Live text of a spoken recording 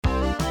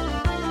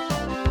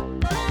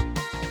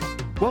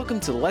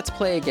Welcome to Let's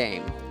Play a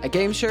Game, a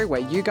game show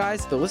where you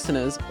guys, the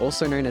listeners,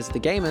 also known as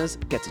the gamers,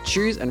 get to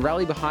choose and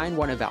rally behind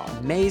one of our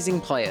amazing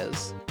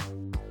players.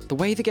 The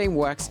way the game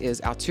works is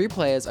our two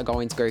players are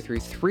going to go through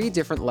 3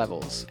 different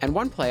levels, and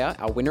one player,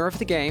 our winner of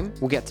the game,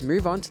 will get to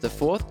move on to the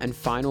 4th and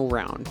final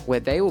round, where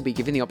they will be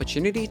given the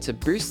opportunity to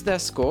boost their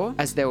score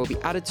as they will be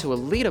added to a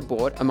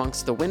leaderboard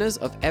amongst the winners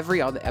of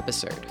every other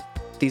episode.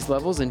 These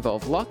levels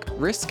involve luck,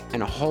 risk,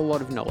 and a whole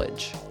lot of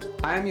knowledge.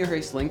 I am your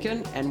host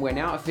Lincoln, and we're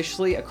now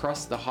officially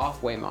across the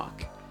halfway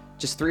mark.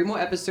 Just 3 more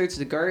episodes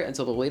to go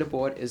until the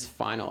leaderboard is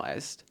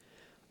finalized.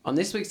 On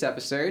this week's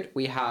episode,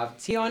 we have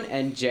Tion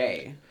and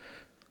Jay.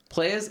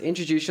 Players,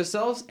 introduce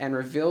yourselves and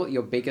reveal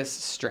your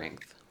biggest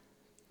strength.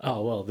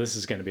 Oh, well, this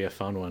is going to be a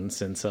fun one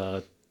since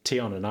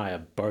Tion and I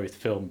are both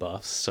film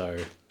buffs, so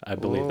I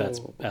believe that's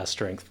our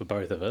strength for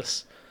both of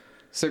us.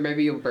 So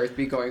maybe you'll both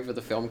be going for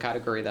the film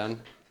category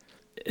then.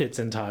 It's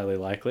entirely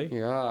likely.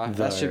 Yeah,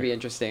 that should be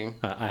interesting.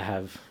 I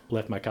have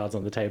left my cards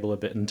on the table a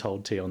bit and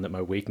told Tion that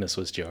my weakness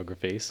was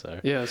geography, so...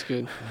 Yeah, that's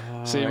good.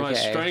 See, my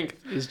strength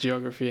is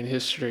geography and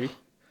history.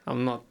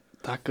 I'm not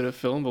that good at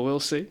film, but we'll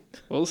see.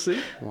 We'll see.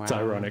 Wow. It's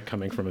ironic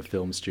coming from a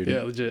film student.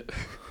 Yeah, legit.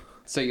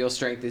 So your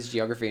strength is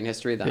geography and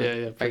history then?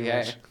 Yeah, pretty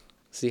much.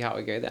 See how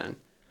we go then.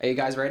 Are you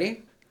guys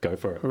ready? Go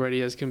for it.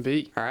 Ready as can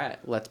be. All right,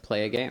 let's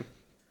play a game.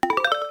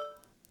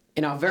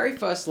 In our very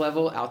first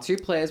level, our 2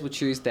 players will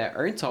choose their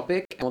own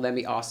topic and will then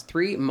be asked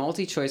 3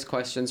 multi-choice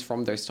questions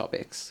from those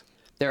topics.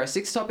 There are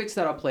 6 topics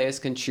that our players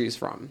can choose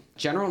from: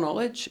 general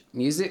knowledge,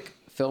 music,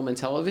 film and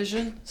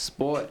television,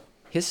 sport,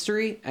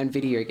 history, and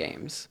video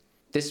games.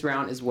 This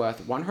round is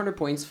worth 100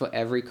 points for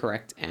every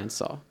correct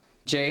answer.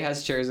 Jay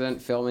has chosen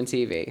film and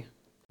TV.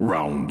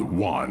 Round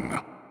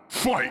 1.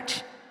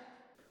 Fight!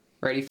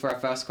 Ready for our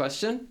first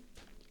question?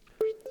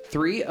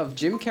 3 of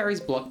Jim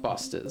Carrey's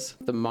blockbusters,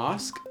 The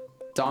Mask,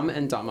 Dumb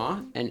and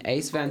Dumber, and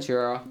Ace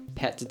Ventura,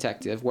 Pet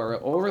Detective, were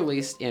all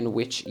released in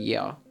which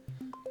year?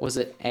 Was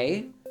it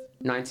A,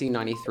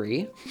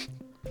 1993,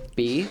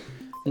 B,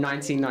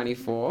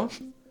 1994,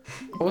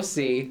 or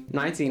C,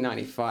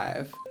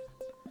 1995?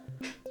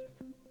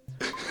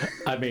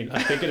 I mean,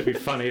 I think it'd be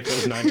funny if it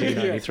was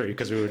 1993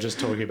 because we were just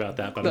talking about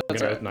that, but I'm going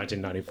to go with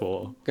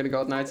 1994. Gonna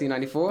go with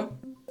 1994?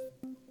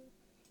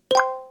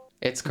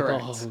 It's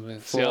correct. Oh, man.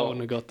 See, I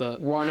wouldn't have got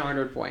that.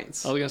 100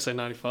 points. I was going to say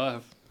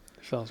 95,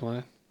 if that was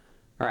mine.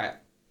 All right.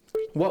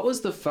 What was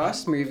the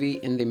first movie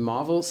in the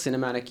Marvel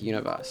Cinematic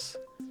Universe?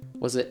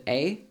 Was it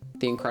A,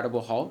 The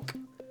Incredible Hulk,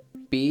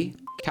 B,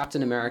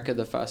 Captain America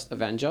the First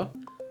Avenger,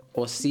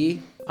 or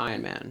C,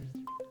 Iron Man?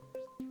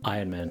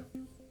 Iron Man.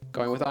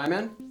 Going with Iron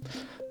Man?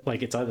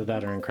 Like, it's either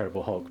that or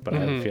Incredible Hulk, but I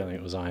have a feeling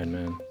it was Iron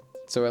Man.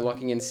 So we're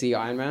locking in C,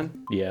 Iron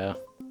Man? Yeah.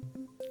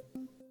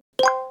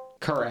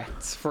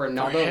 Correct. For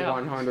another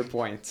 100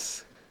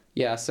 points.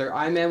 Yeah, so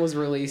Iron Man was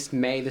released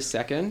May the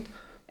 2nd,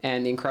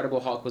 and The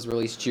Incredible Hulk was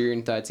released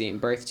June 13,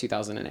 both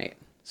 2008.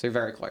 So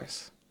very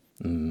close.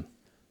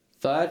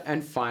 Third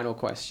and final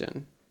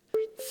question.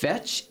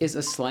 Fetch is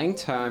a slang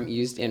term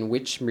used in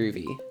which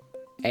movie?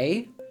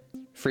 A,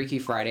 Freaky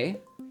Friday,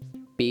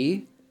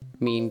 B,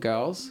 Mean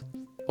Girls,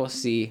 or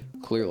C,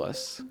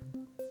 Clueless?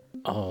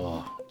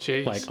 Oh,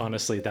 jeez. Like,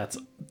 honestly, that's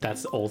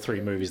all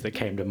 3 movies that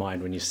came to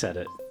mind when you said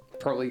it.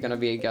 Probably going to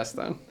be a guess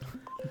then.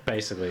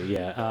 Basically,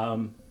 yeah.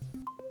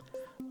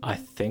 I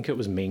think it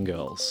was Mean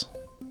Girls.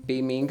 B,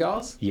 Mean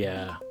Girls?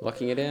 Yeah.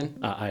 Locking it in?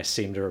 I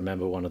seem to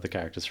remember one of the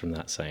characters from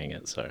that saying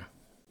it, so...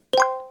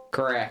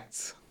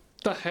 Correct.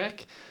 The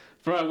heck?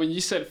 Bro, when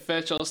you said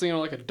fetch, I was thinking of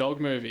like a dog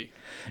movie.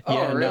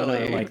 Yeah, Oh,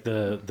 really? no, like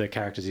the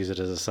characters use it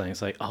as a saying.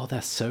 It's like, oh,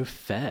 that's so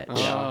fetch.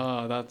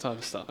 Oh, that type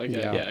of stuff.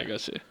 Okay, yeah, I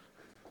got you.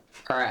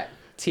 All right.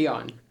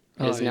 Tion,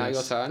 it is now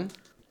your turn.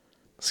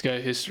 Let's go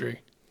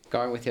history.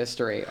 Going with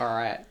history. All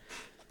right.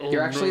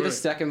 You're actually the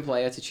second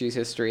player to choose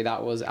history.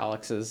 That was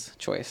Alex's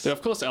choice. Yeah,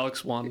 of course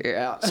Alex won.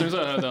 Yeah. As soon as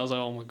I heard that, I was like,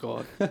 oh my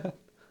god.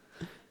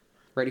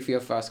 Ready for your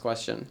first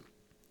question.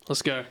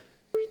 Let's go.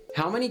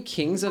 How many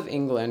kings of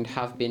England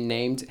have been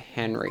named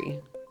Henry?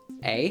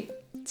 A,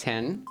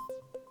 10,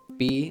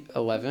 B,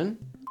 11,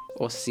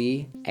 or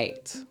C,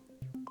 8?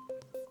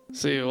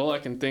 See, all I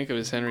can think of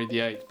is Henry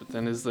VIII, but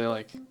then is there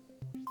like...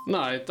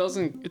 No, it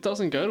doesn't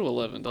go to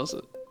 11, does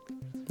it?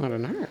 I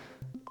don't know.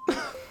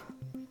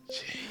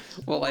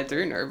 Well, I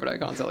do know, but I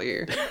can't tell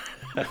you.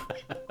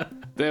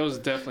 There was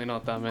definitely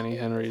not that many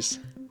Henrys.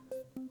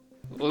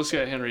 Let's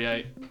go Henry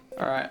VIII.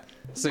 All right.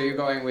 So you're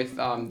going with,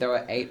 there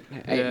were 8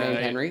 named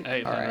Henry?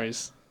 8 All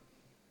Henrys.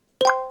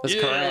 Right. That's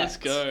Yeah,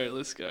 correct.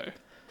 let's go.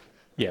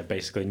 Yeah,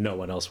 basically no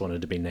one else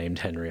wanted to be named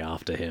Henry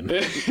after him.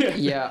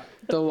 Yeah.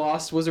 The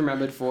last was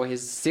remembered for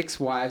his 6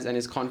 wives and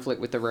his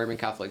conflict with the Roman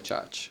Catholic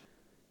Church.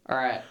 All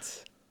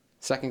right.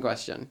 Second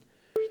question.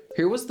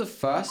 Who was the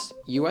first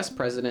US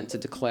president to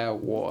declare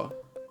war?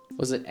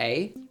 Was it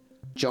A,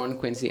 John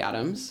Quincy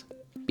Adams,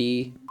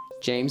 B,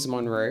 James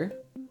Monroe,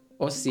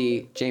 or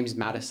C, James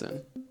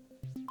Madison?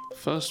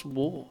 First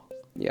war.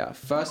 Yeah,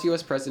 first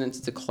US president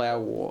to declare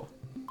war.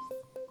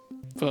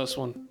 First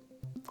one.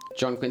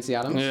 John Quincy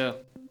Adams? Yeah.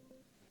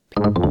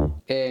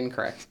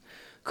 Incorrect.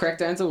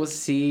 Correct answer was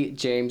C,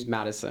 James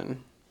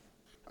Madison.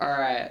 All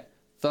right.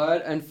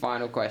 Third and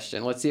final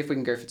question. Let's see if we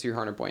can go for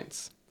 200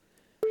 points.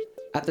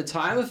 At the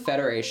time of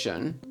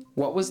Federation,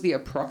 what was the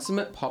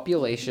approximate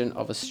population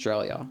of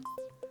Australia?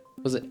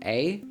 Was it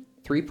A,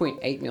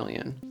 3.8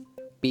 million,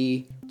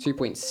 B,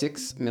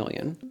 2.6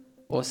 million,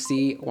 or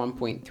C,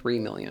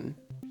 1.3 million?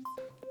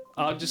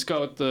 I'll just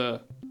go with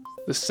the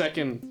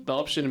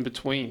option in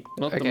between.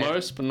 Not the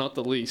most, but not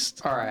the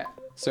least. All right.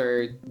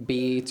 So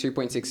B,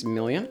 2.6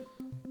 million.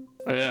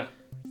 Oh, yeah.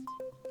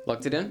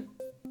 Locked it in?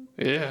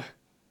 Yeah.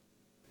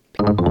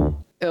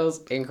 It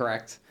was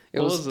incorrect. It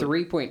What was was it?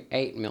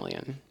 3.8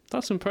 million.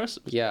 That's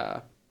impressive.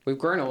 Yeah. We've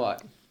grown a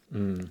lot.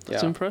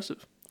 That's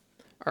impressive.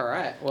 All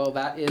right. Well,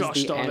 that is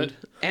Gosh the darn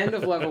end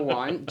of level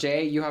 1.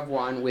 Jay, you have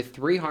won with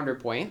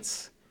 300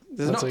 points.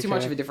 There's That's not too much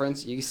okay. of a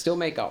difference. You can still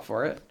make up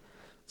for it.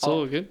 It's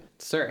all good.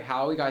 So,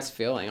 how are you guys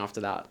feeling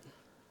after that?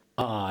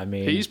 I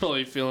mean, He's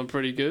probably feeling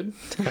pretty good.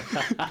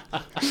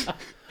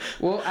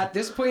 Well, at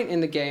this point in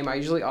the game, I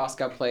usually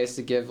ask our players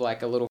to give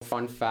like a little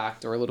fun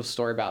fact or a little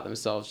story about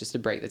themselves just to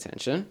break the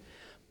tension.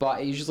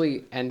 But it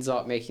usually ends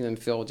up making them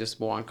feel just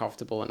more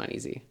uncomfortable and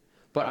uneasy.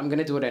 But I'm going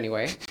to do it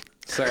anyway.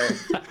 So,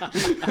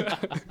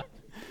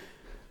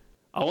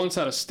 I once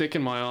had a stick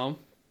in my arm,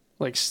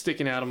 like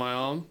sticking out of my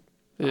arm.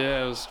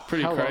 Yeah, it was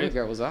pretty how long crazy.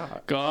 ago was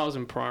that? God, I was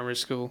in primary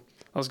school.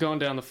 I was going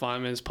down the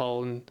fireman's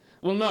pole and,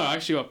 well, no, I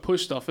actually got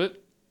pushed off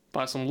it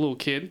by some little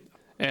kid.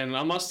 And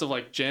I must have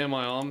like jammed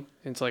my arm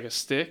into like a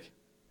stick.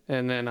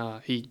 And then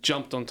he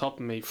jumped on top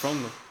of me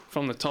from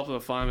the top of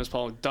the fireman's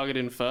pole and dug it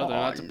in further.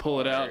 And I had to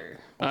pull it out.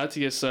 I had to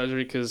get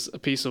surgery because a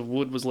piece of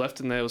wood was left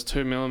in there. It was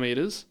 2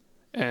 millimeters.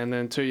 And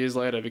then 2 years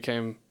later, it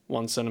became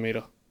 1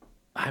 centimeter.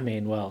 I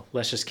mean, well,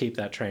 let's just keep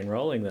that train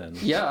rolling then.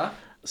 Yeah.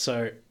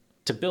 So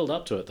to build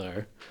up to it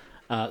though,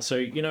 so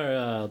you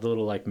know the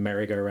little like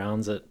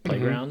merry-go-rounds at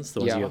playgrounds,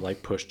 the ones Yeah. you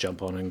like push,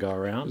 jump on, and go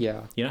around.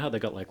 Yeah. You know how they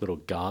got like little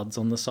guards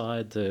on the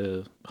side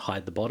to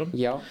hide the bottom?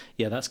 Yeah.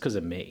 Yeah, that's because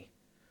of me.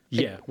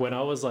 Yeah, when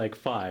I was like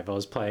 5, I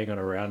was playing on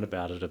a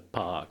roundabout at a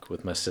park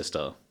with my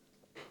sister,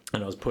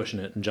 and I was pushing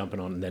it and jumping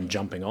on, and then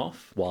jumping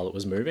off while it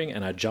was moving,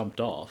 and I jumped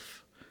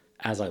off.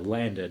 As I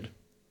landed,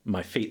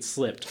 my feet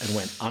slipped and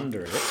went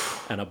under it,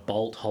 and a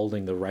bolt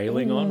holding the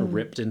railing on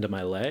ripped into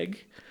my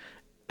leg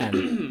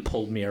and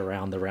pulled me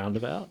around the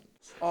roundabout.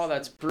 Oh,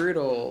 that's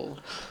brutal.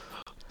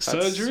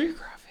 Surgery?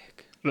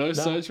 Graphic. No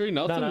surgery?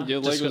 Nothing? No, Your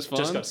leg was fine?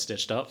 just got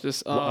stitched up.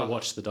 Just, I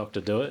watched the doctor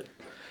do it,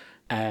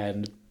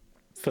 and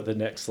for the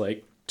next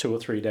like 2 or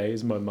 3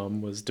 days, my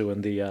mum was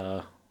doing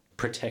the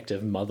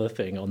protective mother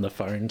thing on the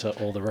phone to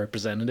all the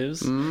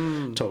representatives,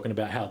 talking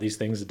about how these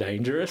things are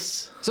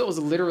dangerous. So it was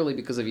literally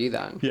because of you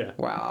then? Yeah.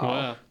 Wow.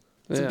 Wow.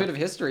 It's Yeah. a bit of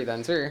history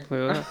then too.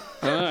 Yeah.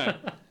 Alright.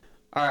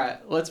 All right,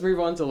 let's move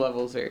on to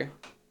level 2.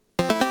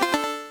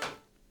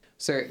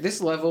 So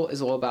this level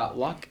is all about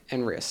luck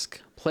and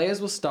risk. Players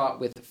will start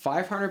with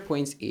 500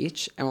 points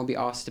each and will be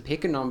asked to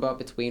pick a number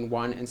between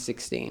 1 and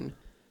 16.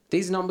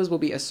 These numbers will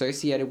be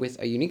associated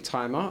with a unique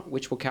timer,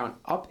 which will count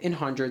up in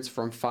hundreds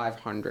from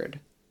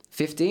 500.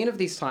 15 of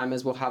these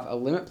timers will have a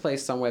limit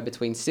placed somewhere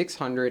between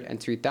 600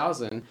 and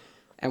 2000,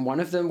 and one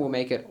of them will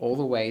make it all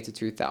the way to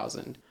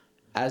 2000.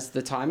 As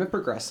the timer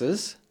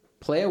progresses,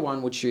 player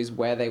 1 will choose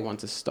where they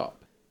want to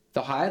stop.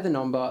 The higher the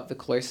number, the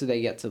closer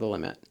they get to the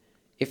limit.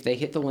 If they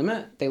hit the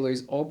limit, they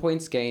lose all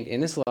points gained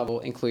in this level,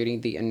 including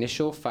the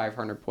initial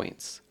 500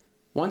 points.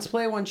 Once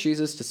player 1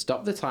 chooses to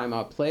stop the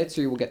timer, player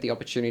 2 will get the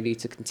opportunity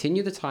to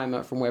continue the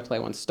timer from where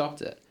player 1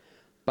 stopped it.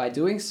 By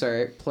doing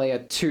so, player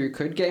 2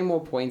 could gain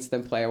more points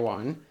than player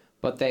 1,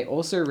 but they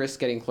also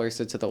risk getting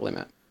closer to the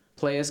limit.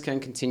 Players can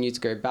continue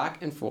to go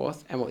back and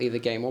forth and will either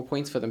gain more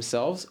points for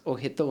themselves or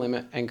hit the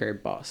limit and go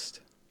bust.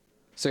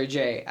 So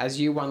Jay, as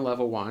you won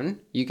level 1,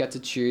 you get to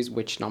choose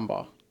which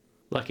number.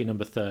 Lucky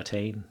number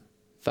 13.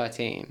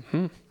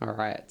 13. All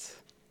right.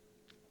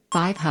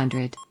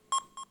 500,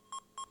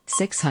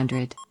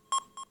 600,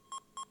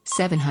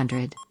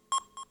 700,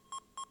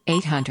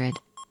 800,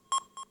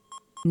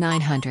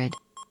 900,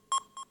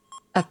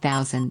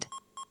 1,000,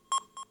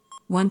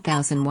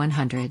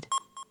 1,100,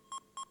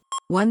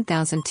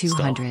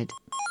 1,200.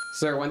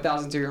 So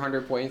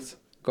 1,200 points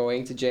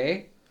going to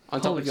Jay on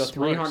top Holy of your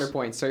 300 smokes.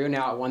 points. So you're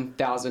now at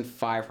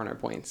 1,500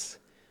 points,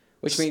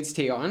 which means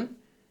Tion,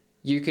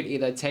 you could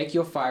either take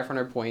your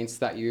 500 points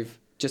that you've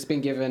just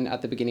been given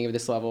at the beginning of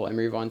this level and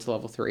move on to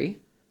level 3,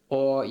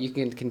 or you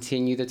can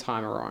continue the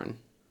timer on.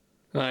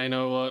 You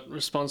know what?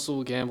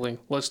 Responsible gambling.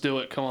 Let's do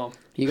it. Come on.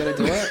 You gotta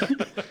do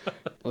it?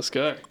 Let's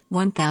go.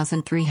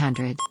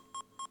 1,300,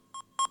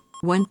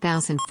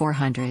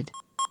 1,400,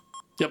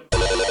 Yep.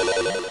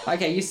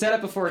 Okay, you said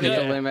it before it hit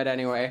the Yeah. limit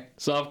anyway.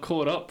 So I've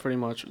caught up pretty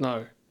much.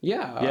 No.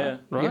 Yeah, Yeah, you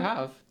right?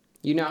 have.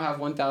 You now have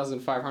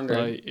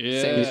 1,500,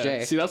 Yeah. same as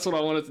Jay. See, that's what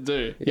I wanted to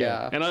do.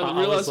 Yeah. And I I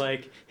was realized.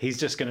 like, he's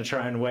just going to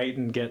try and wait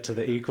and get to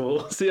the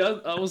equal. See,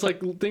 I was like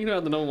thinking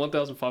about the number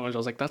 1,500. I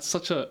was like, that's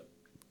such a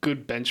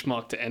good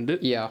benchmark to end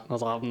it. Yeah. I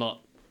was like, I'm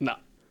not. Nah.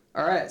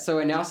 All right, so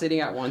we're now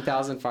sitting at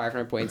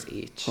 1,500 points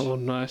each. Oh,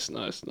 nice,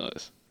 nice,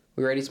 nice.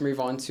 We ready to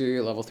move on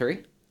to level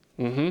 3?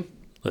 Mm-hmm.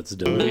 Let's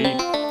do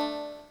it.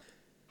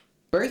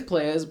 Both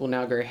players will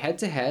now go head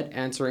to head,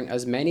 answering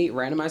as many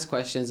randomized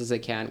questions as they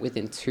can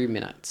within 2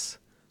 minutes.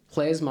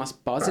 Players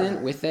must buzz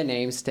in with their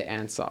names to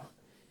answer.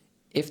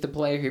 If the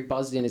player who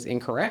buzzed in is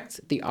incorrect,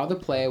 the other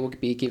player will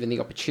be given the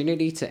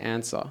opportunity to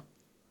answer.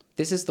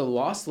 This is the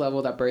last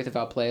level that both of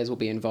our players will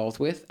be involved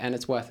with, and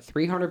it's worth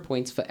 300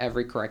 points for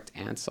every correct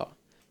answer.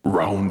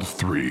 Round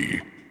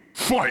 3.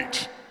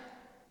 Fight!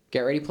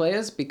 Get ready,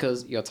 players,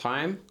 because your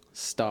time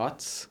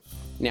starts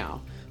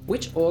now.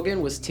 Which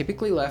organ was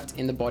typically left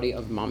in the body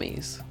of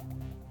mummies?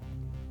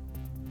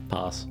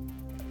 Pass.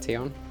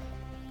 Tion?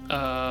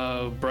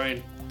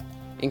 Brain.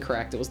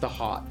 Incorrect, it was the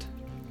heart.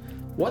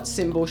 What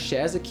symbol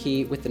shares a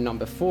key with the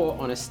number 4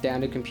 on a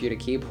standard computer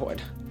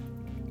keyboard?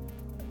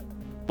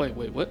 Wait,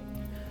 what?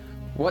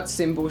 What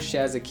symbol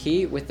shares a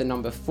key with the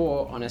number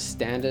 4 on a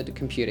standard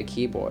computer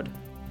keyboard?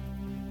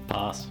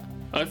 Pass.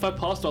 Oh, if I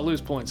passed, I'll lose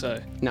points,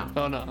 eh? No.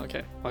 Oh, no,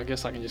 okay. I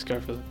guess I can just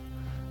go for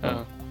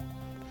the...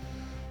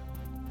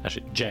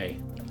 Actually, J.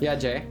 Yeah,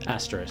 Jay?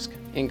 Asterisk.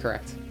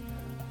 Incorrect.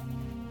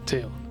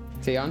 Teal.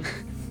 Tion?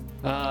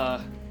 Oh,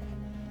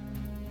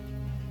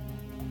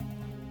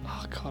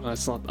 God,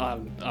 it's not... I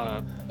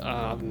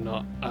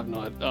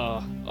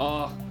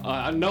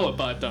know it,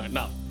 but I don't.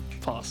 No,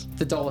 pass.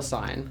 The dollar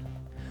sign.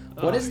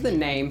 What is the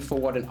name for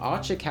what an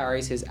archer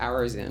carries his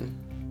arrows in?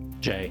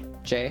 J.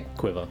 Jay?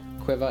 Quiver.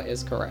 Quiver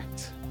is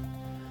correct.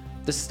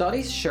 The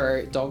studies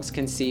show dogs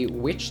can see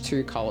which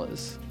 2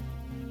 colors?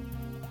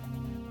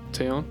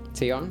 Tion?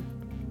 Tion?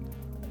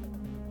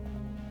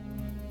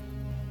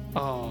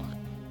 Oh,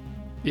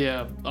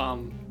 yeah,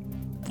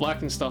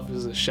 black and stuff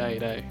is a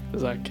shade, eh?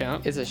 Does that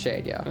count? It's a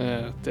shade, yeah.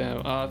 Yeah,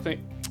 damn. I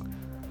think...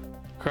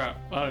 Crap,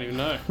 I don't even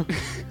know.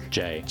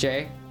 J.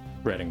 Jay?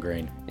 Red and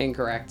green.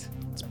 Incorrect.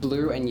 It's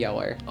blue and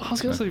yellow. I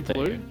was gonna say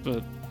blue,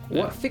 but...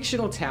 What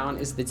fictional town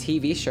is the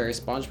TV show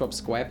SpongeBob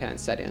SquarePants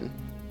set in?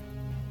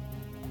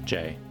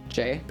 J.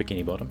 Jay?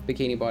 Bikini Bottom.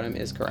 Bikini Bottom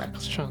is I correct.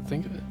 was trying to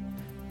think of it.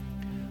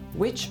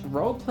 Which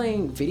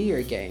role-playing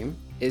video game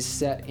is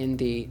set in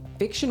the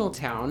fictional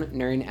town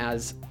known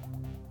as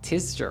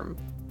Tistrum?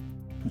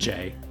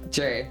 J.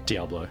 Jay?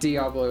 Diablo.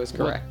 Diablo is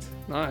correct.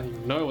 I don't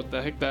even know what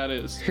the heck that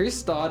is. Who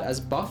starred as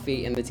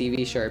Buffy in the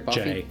TV show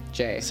Buffy?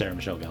 Jay. Sarah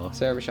Michelle Gellar.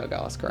 Sarah Michelle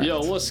Gellar is correct.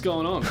 Yo, what's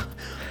going on?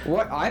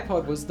 What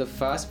iPod was the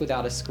first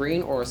without a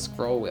screen or a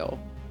scroll wheel?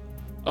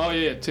 Oh,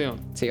 yeah, Tion.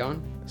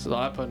 Tion? So the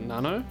iPod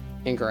Nano?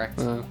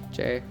 Incorrect.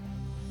 Jay?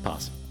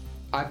 Pass.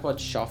 iPod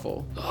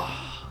Shuffle.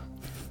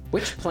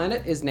 Which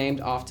planet is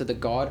named after the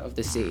god of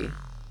the sea?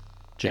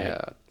 J.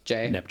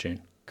 Jay?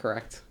 Neptune.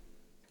 Correct.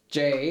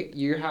 Jay,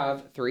 you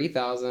have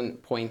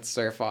 3,000 points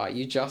so far.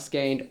 You just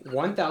gained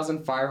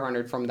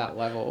 1,500 from that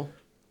level.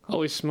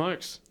 Holy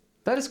smokes.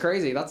 That is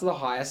crazy. That's the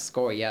highest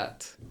score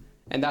yet.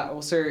 And that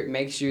also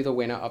makes you the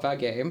winner of our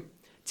game.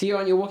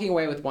 Tion, you're walking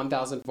away with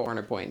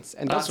 1,400 points.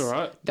 And That's all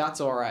right. That's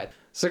all right.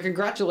 So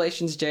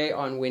congratulations, Jay,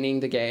 on winning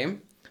the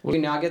game. You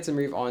now get to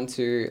move on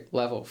to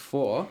level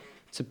 4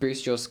 to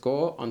boost your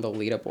score on the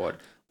leaderboard.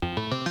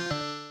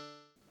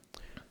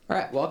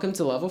 Alright, welcome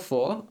to level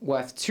 4,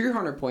 worth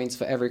 200 points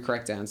for every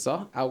correct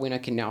answer. Our winner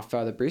can now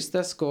further boost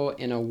their score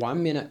in a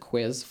 1-minute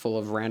quiz full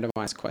of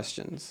randomized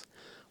questions.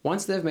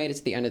 Once they've made it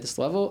to the end of this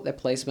level, their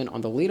placement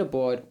on the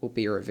leaderboard will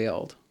be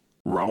revealed.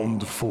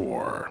 Round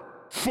 4.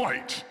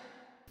 Fight!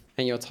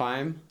 And your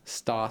time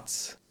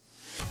starts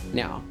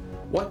now.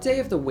 What day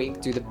of the week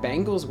do the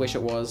Bengals wish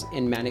it was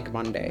in Manic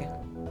Monday?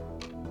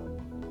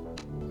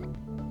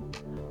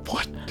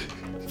 What?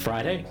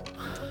 Friday.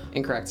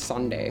 Incorrect,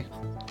 Sunday.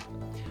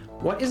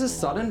 What is a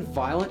sudden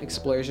violent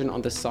explosion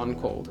on the sun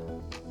called?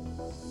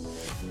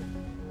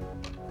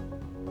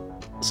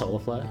 Solar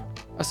flare.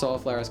 A solar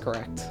flare is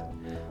correct.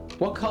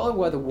 What color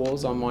were the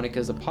walls on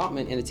Monica's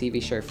apartment in the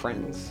TV show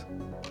Friends?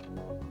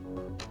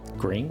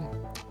 Green.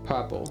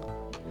 Purple.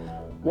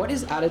 What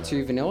is added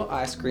to vanilla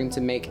ice cream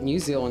to make New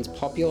Zealand's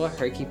popular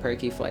hokey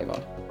pokey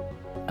flavor?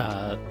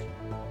 I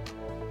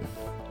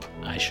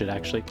should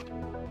actually...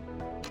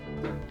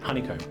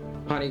 Honeycomb.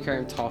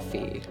 Honeycomb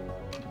toffee.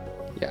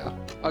 Yeah.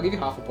 I'll give you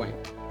half a point.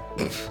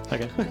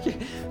 Okay.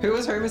 Who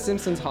was Homer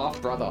Simpson's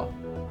half-brother?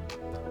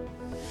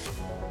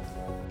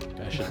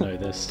 I should know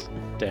this.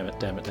 Damn it,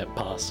 that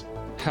pass.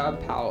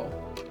 Herb Powell.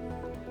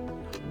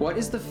 What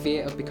is the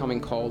fear of becoming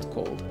cold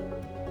called?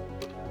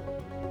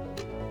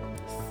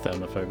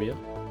 Thermophobia.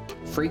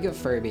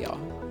 Phregophobia.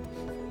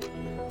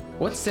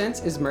 What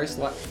sense is most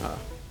like...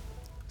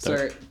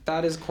 So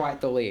that is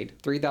quite the lead.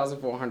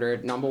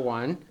 3,400, number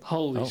 1.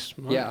 Holy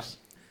smokes. Yeah.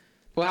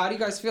 Well, how do you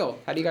guys feel?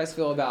 How do you guys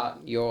feel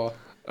about your...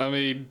 I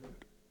mean,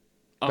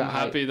 I'm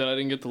happy that I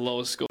didn't get the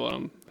lowest score on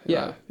them.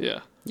 Yeah. Yeah.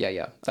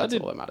 Yeah. That's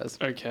all that matters.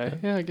 Okay.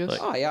 Yeah, I guess.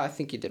 Oh, yeah, I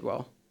think you did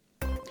well.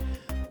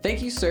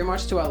 Thank you so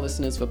much to our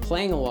listeners for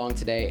playing along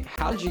today.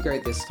 How did you go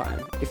this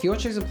time? If your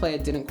chosen player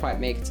didn't quite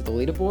make it to the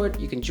leaderboard,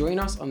 you can join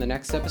us on the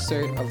next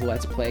episode of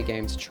Let's Play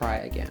Games Try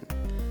Again.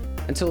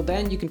 Until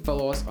then, you can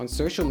follow us on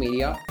social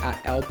media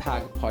at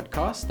LPAG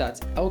Podcast.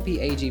 That's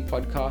LPAG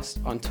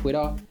Podcast on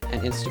Twitter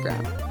and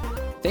Instagram.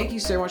 Thank you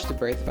so much to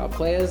both of our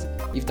players.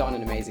 You've done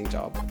an amazing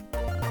job.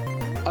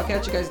 I'll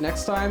catch you guys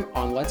next time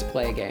on Let's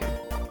Play a Game.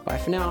 Bye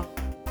for now.